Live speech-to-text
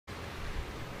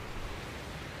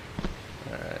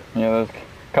Yeah, there's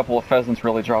a couple of pheasants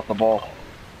really dropped the ball.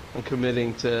 I'm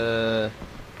committing to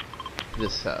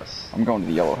this house. I'm going to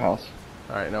the yellow house.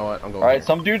 Alright, you know what? I'm going Alright, here.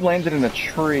 some dude landed in a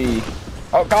tree.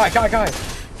 Oh, guy! Got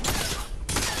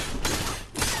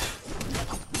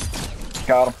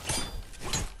him.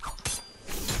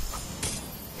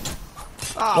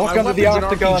 Ah, Walk my under the weapon's an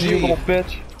octagon, RPG. you little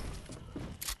bitch.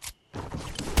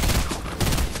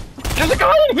 There's a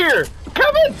guy in here!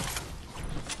 Kevin!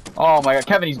 Oh my god,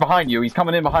 Kevin, he's behind you. He's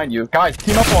coming in behind you. Guys,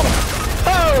 team up on him.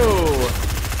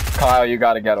 Oh! Kyle, you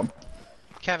gotta get him.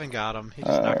 Kevin got him. He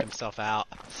just knocked himself out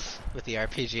with the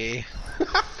RPG.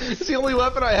 It's the only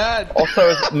weapon I had.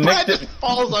 Also, Nick Brad didn't, just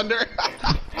falls under.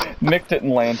 Nick didn't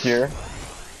land here.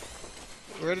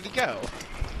 Where did he go?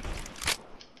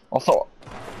 Also,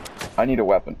 I need a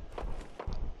weapon.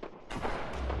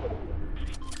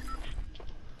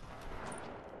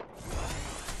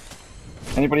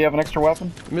 Anybody have an extra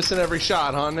weapon? Missing every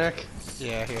shot, huh, Nick?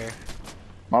 Yeah, here.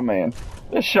 My man.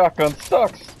 This shotgun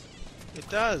sucks. It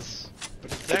does,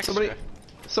 but it's extra.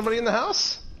 Somebody in the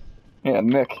house? Yeah,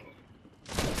 Nick.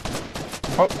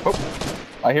 Oh.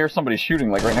 I hear somebody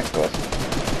shooting, like, right next to us.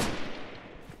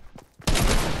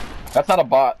 That's not a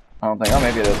bot, I don't think. Oh,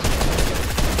 maybe it is.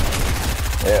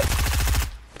 Yeah.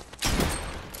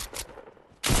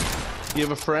 You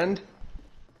have a friend?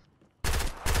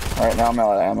 Alright, now I'm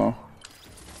out of ammo.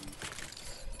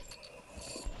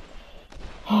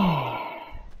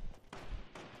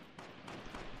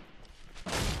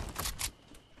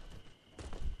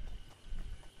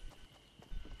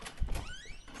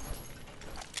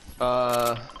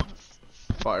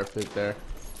 Fire pit there.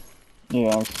 Yeah,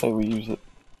 I would say we use it.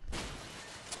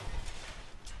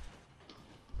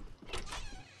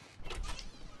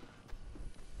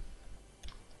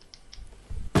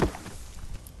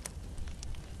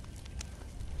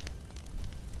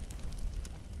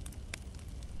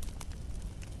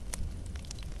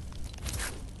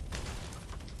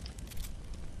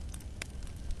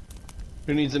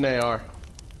 Who needs an AR?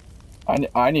 I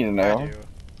need an I arrow. do.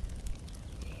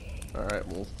 Alright,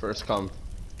 well, first come.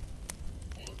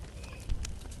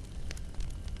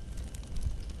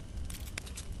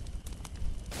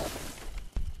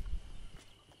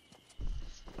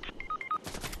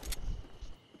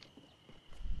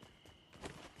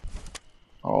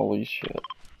 Holy shit.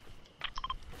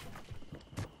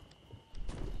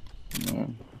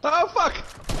 Man. Oh, fuck!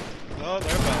 Oh,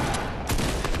 they're back.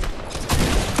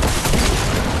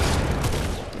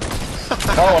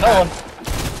 Oh, no one!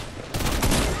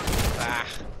 Ah.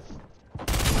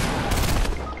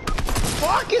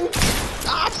 Fucking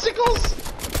obstacles!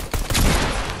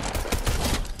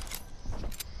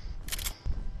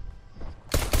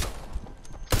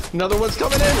 Another one's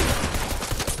coming in!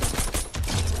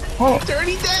 Oh.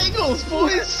 Dirty dangles,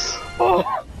 boys! Oh.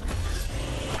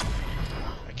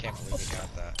 I can't believe we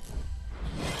got that.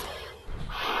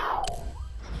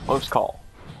 Close call.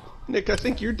 Nick, I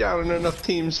think you're down in enough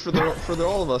teams for the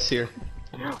all of us here.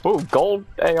 Ooh, gold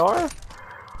AR?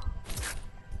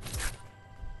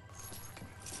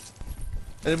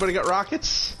 Anybody got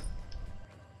rockets?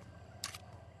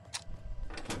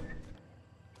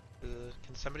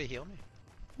 Can somebody heal me?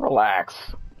 Relax.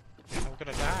 I'm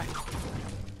gonna die.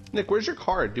 Nick, where's your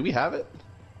card? Do we have it?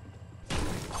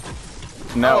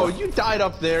 No. Oh, you died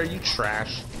up there, you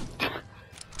trash.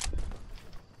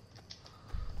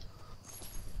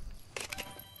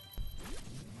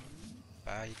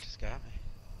 You just got me.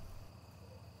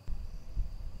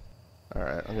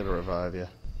 Alright, I'm gonna revive you.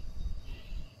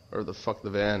 Or the fuck the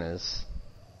van is.